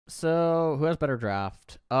So who has better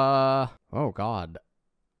draft? Oh god.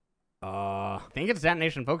 I think it's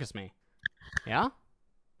Detonation Focus Me. Yeah?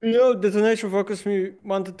 No, Detonation Focus Me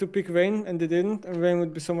wanted to pick Vayne and they didn't, and Vayne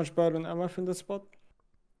would be so much better than MF in that spot.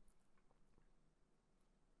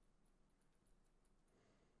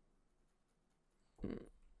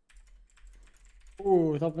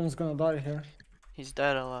 Ooh, that one's gonna die here. He's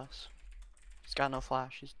dead, LS. He's got no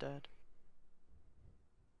flash, he's dead.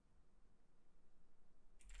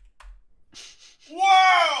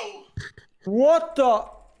 Whoa! What the?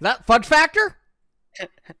 That Fudge Factor?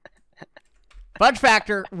 Fudge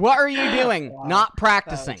Factor, what are you doing? Wow. Not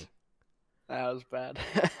practicing. That was bad.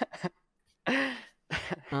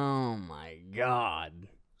 Oh my god.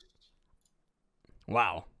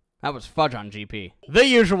 Wow. That was fudge on GP. The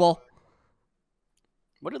usual.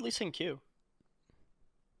 What did Lee Sin Q?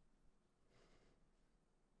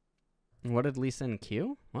 What did Lee Sin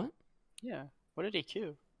Q? What? Yeah. What did he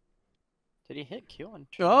Q? Did he hit Q on?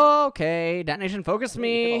 Okay, Detonation Focus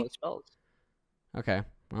Me. Okay,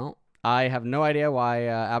 well, I have no idea why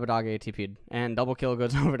Abadog ATP'd. And double kill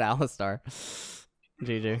goes over to Alistar.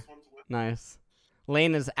 GG. Nice.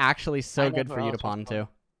 Lane is actually so good for you to pawn too.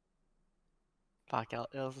 Fuck, I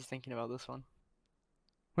was just thinking about this one.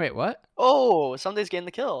 Wait, what? Oh, Sunday's getting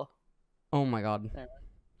the kill. Oh my god.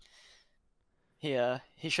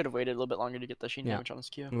 He should have waited a little bit longer to get the sheen damage on his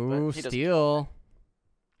Q. Ooh, but he steal.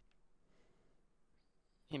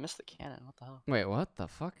 He missed the cannon. What the hell? Wait, what the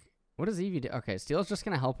fuck? What does Eevee do? Okay, steal's just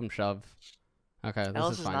gonna help him shove. Okay, this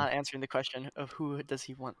Ellis is is fine. not answering the question of who does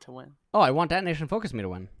he want to win. Oh, I want Detonation Focus Me to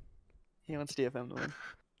win. He wants DFM to win.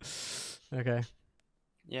 Okay.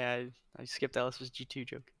 Yeah, I skipped Ellis's G2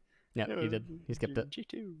 joke. Yeah, he did. He skipped it.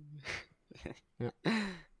 G2. Yeah.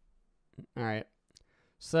 All right.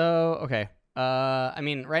 So, okay. I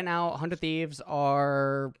mean, right now, 100 Thieves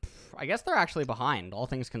are... I guess they're actually behind, all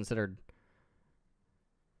things considered.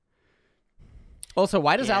 Also,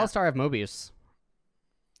 why does Alistar have Mobius?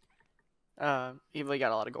 He really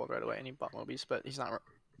got a lot of gold right away, and he bought Mobius, but he's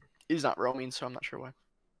not roaming, so I'm not sure why.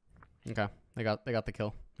 Okay, they got the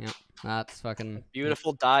kill. Yeah, that's fucking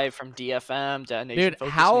beautiful dive from DFM. Dude,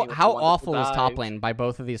 how awful is top lane by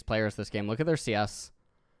both of these players this game? Look at their CS.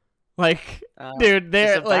 Like, dude,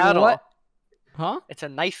 they're like battle. What? Huh? It's a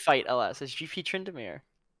knife fight, LS. It's GP Tryndamere.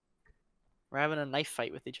 We're having a knife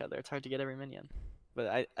fight with each other. It's hard to get every minion,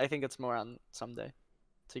 but I think it's more on someday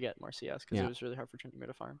to get more CS because it was really hard for Tryndamere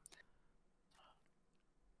to farm.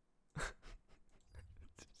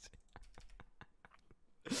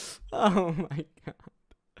 Oh my god.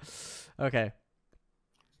 Okay.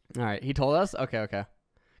 Alright, he told us? Okay.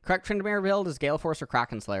 Correct Tryndamere build is Gale Force or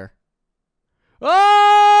Kraken Slayer.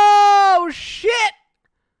 Oh shit!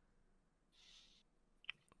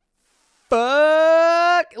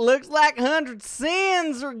 Fuck! Looks like 100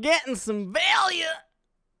 Sins are getting some value.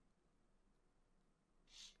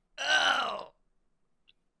 Oh.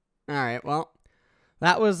 Alright, well.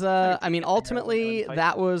 That was, I mean, ultimately,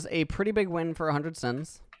 that was a pretty big win for 100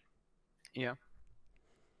 Sins. Yeah.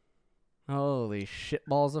 Holy shit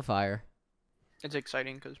balls of fire. It's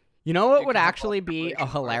exciting because... You know what would actually be a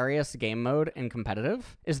hilarious game mode in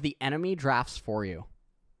competitive? Is the enemy drafts for you.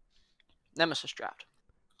 Nemesis draft.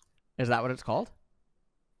 Is that what it's called?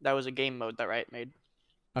 That was a game mode that Riot made.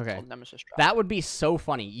 Okay. Nemesis draft. That would be so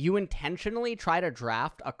funny. You intentionally try to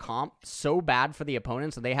draft a comp so bad for the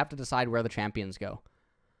opponents that they have to decide where the champions go.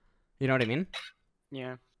 You know what I mean?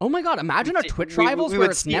 Yeah. Oh my god, imagine a Twitch Rivals we where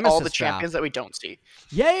would it's see Nemesis all the champions draft. that we don't see.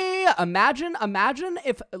 Yeah. Imagine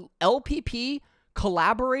if LPP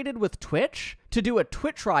collaborated with Twitch to do a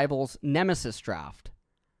Twitch Rivals Nemesis draft.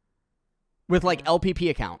 With like LPP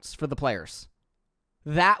accounts for the players.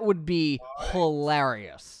 That would be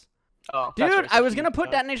hilarious. Oh, dude, I was going to put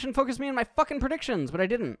Detonation Focus Me in my fucking predictions, but I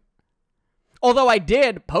didn't. Although I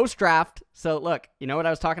did post-draft. So look, you know what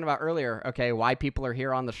I was talking about earlier? Okay, why people are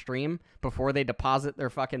here on the stream before they deposit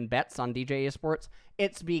their fucking bets on DJ Esports?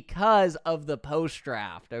 It's because of the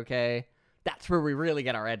post-draft, okay? That's where we really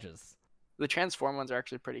get our edges. The transform ones are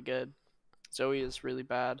actually pretty good. Zoe is really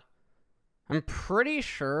bad. I'm pretty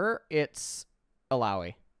sure it's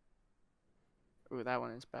Alawi. Ooh, that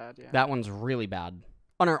one is bad, yeah. That one's really bad.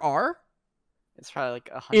 On our R? It's probably like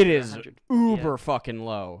 100. It is uber fucking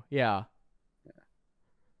low. Yeah.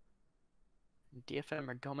 DFM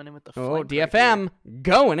are going in with the Oh, DFM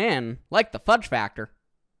going in like the fudge factor.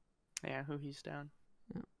 Yeah, who he's down.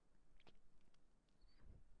 Yeah.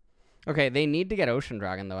 Okay, they need to get Ocean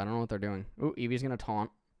Dragon, though. I don't know what they're doing. Ooh, Eevee's going to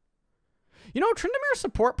taunt. You know, Tryndamere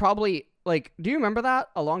support probably, like, do you remember that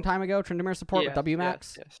a long time ago? Tryndamere support with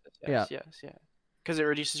WMAX? Yes. Because it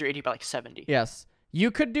reduces your AD by like 70. Yes.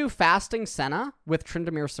 You could do fasting Senna with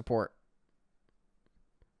Tryndamere support.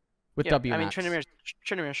 With W I mean, max.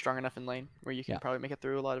 Tryndamere's strong enough in lane where you can probably make it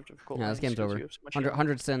through a lot of difficult Yeah, lanes this game's because over. you have so much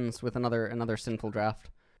 100 sins with another sinful draft.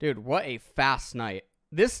 Dude, what a fast night.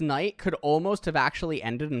 This night could almost have actually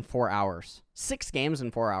ended in 4 hours. 6 games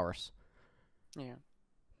in 4 hours. Yeah.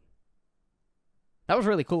 That was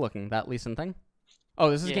really cool looking, that Lee Sin thing. Oh,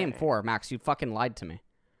 this is Yeah. game 4. Max, you fucking lied to me.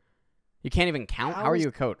 You can't even count? How are you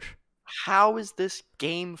a coach? How is this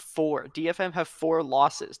game 4? DFM have 4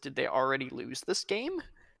 losses. Did they already lose this game?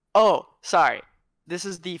 Oh, sorry. This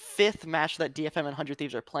is the 5th match that DFM and 100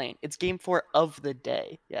 Thieves are playing. It's game 4 of the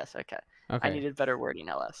day. Yes, okay. Okay. I needed better wording,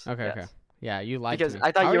 LS. Okay, yes. okay. Yeah, you lied Because to me.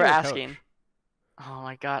 I thought How you are were a asking. coach? Oh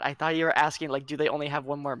my god, I thought you were asking, like, do they only have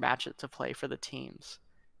one more match to play for the teams?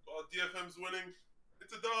 Oh, DFM's winning.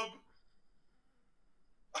 It's a dub.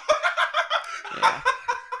 Yeah.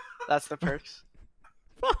 That's the perks.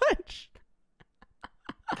 Fudge!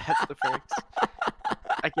 That's the perks.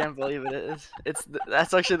 I can't believe it is.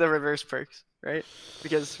 That's actually the reverse perks, right?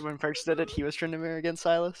 Because when Perks did it, he was Tryndamere against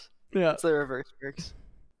Silas. Yeah. It's the reverse perks.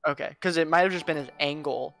 Okay, because it might have just been his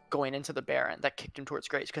angle going into the Baron that kicked him towards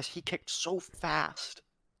Grace, because he kicked so fast.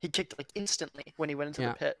 He kicked like instantly when he went into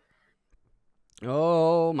the pit.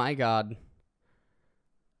 Oh my god.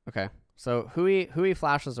 Okay. So Hui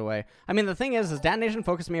flashes away. I mean, the thing is Detonation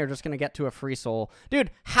Focus Me are just going to get to a free soul.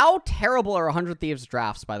 Dude, how terrible are 100 Thieves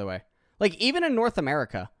drafts, by the way? Like, even in North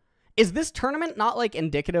America. Is this tournament not, like,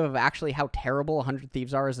 indicative of actually how terrible 100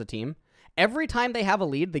 Thieves are as a team? Every time they have a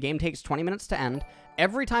lead, the game takes 20 minutes to end.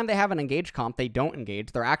 Every time they have an engage comp, they don't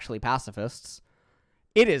engage. They're actually pacifists.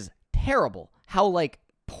 It is terrible how, like,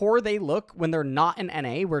 poor they look when they're not in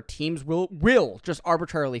NA, where teams will just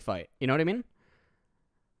arbitrarily fight. You know what I mean?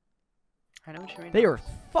 I know what you mean. They are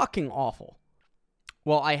fucking awful.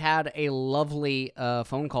 Well, I had a lovely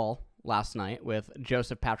phone call last night with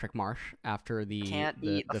Joseph Patrick Marsh after the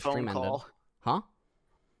phone stream call. ended. Huh?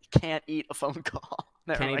 Can't eat a phone call.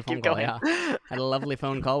 Never Can't eat mind, a phone keep call, going. yeah. Had a lovely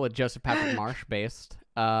phone call with Joseph Patrick Marsh based.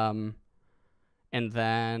 And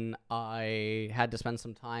then I had to spend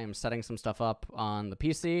some time setting some stuff up on the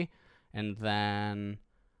PC. And then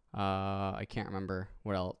I can't remember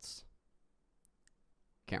what else.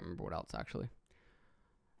 Can't remember what else, actually.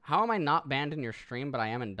 How am I not banned in your stream, but I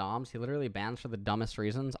am in Dom's? He literally bans for the dumbest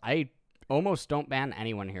reasons. I almost don't ban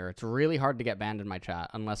anyone here. It's really hard to get banned in my chat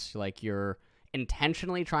unless, like, you're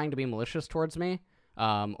intentionally trying to be malicious towards me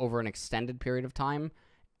over an extended period of time,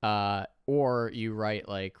 or you write,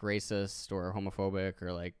 like, racist or homophobic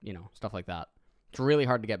or, like, you know, stuff like that. It's really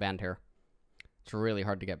hard to get banned here. It's really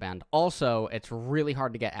hard to get banned. Also, it's really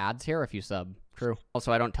hard to get ads here if you sub. True.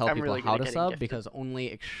 Also, I don't tell people really how good to at sub getting because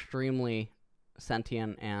only extremely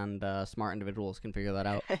sentient and smart individuals can figure that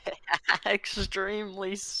out.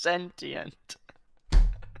 Extremely sentient.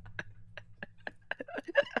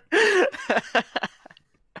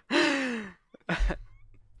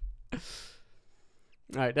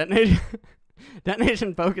 Alright,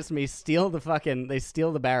 Detonation Focus Me, steal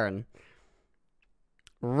the Baron.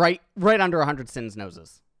 Right under 100 Sins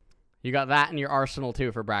noses. You got that in your arsenal,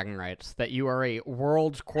 too, for bragging rights. That you are a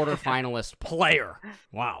Worlds quarterfinalist player.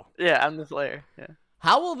 Wow. Yeah, I'm the player. Yeah.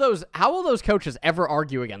 How will those coaches ever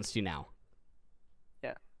argue against you now?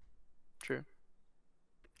 Yeah. True.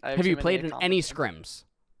 Have you played in any scrims?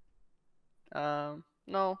 No.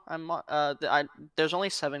 There's only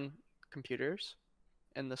 7 computers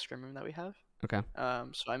in the scrim room that we have. Okay.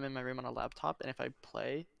 So I'm in my room on a laptop, and if I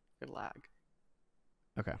play, it lag.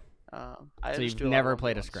 Okay. So you've never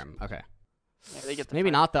played a scrim. Okay. Yeah, they get Maybe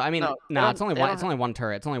not though. I mean, no, it's only one. don't It's only one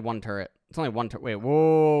turret. It's only one turret. It's only one turret. Wait,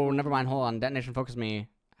 whoa, never mind. Hold on. Detonation Focus Me.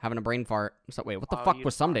 Having a brain fart. So wait, what the fuck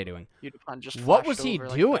was Someday doing? What was he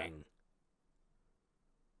doing?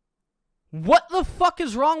 What the fuck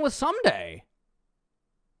is wrong with Someday?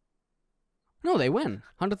 No, they win.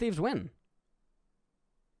 100 Thieves win.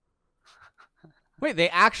 Wait, they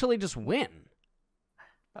actually just win.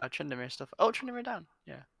 Tryndamere stuff. Oh, Tryndamere down.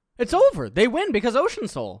 Yeah. It's over. They win because Ocean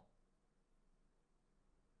Soul.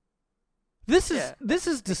 This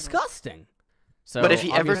is disgusting. So, but if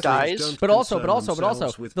he ever dies, but also,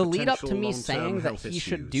 the lead up to me saying that he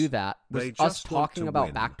should do that was us talking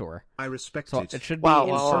about backdoor. I respect so it. It should be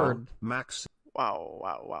inferred. Max.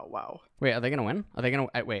 Wow. Wait, are they gonna win? Are they gonna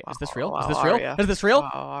wait? Is this real? Wow, Is this real? Aria. Is this real?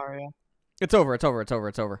 Wow, Aria. It's over. It's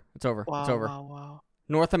over. Wow.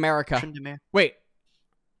 North America. Tryndamere. Wait.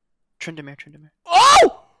 Tryndamere.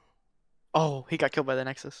 Oh! Oh, he got killed by the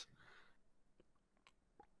Nexus.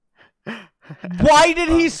 Why did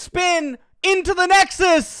he spin into the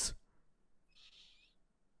Nexus?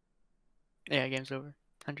 Yeah, game's over.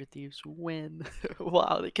 100 Thieves win.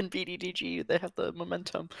 Wow, they can beat EDG. They have the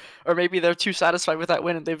momentum. Or maybe they're too satisfied with that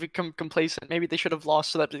win and they've become complacent. Maybe they should have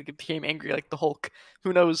lost so that they became angry like the Hulk.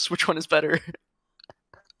 Who knows which one is better?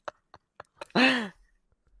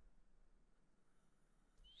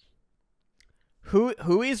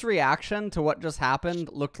 Hui's reaction to what just happened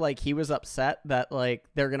looked like he was upset that like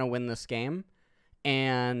they're gonna win this game,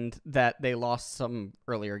 and that they lost some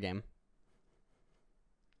earlier game.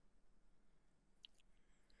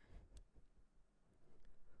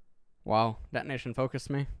 Wow, Detonation focused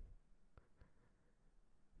me.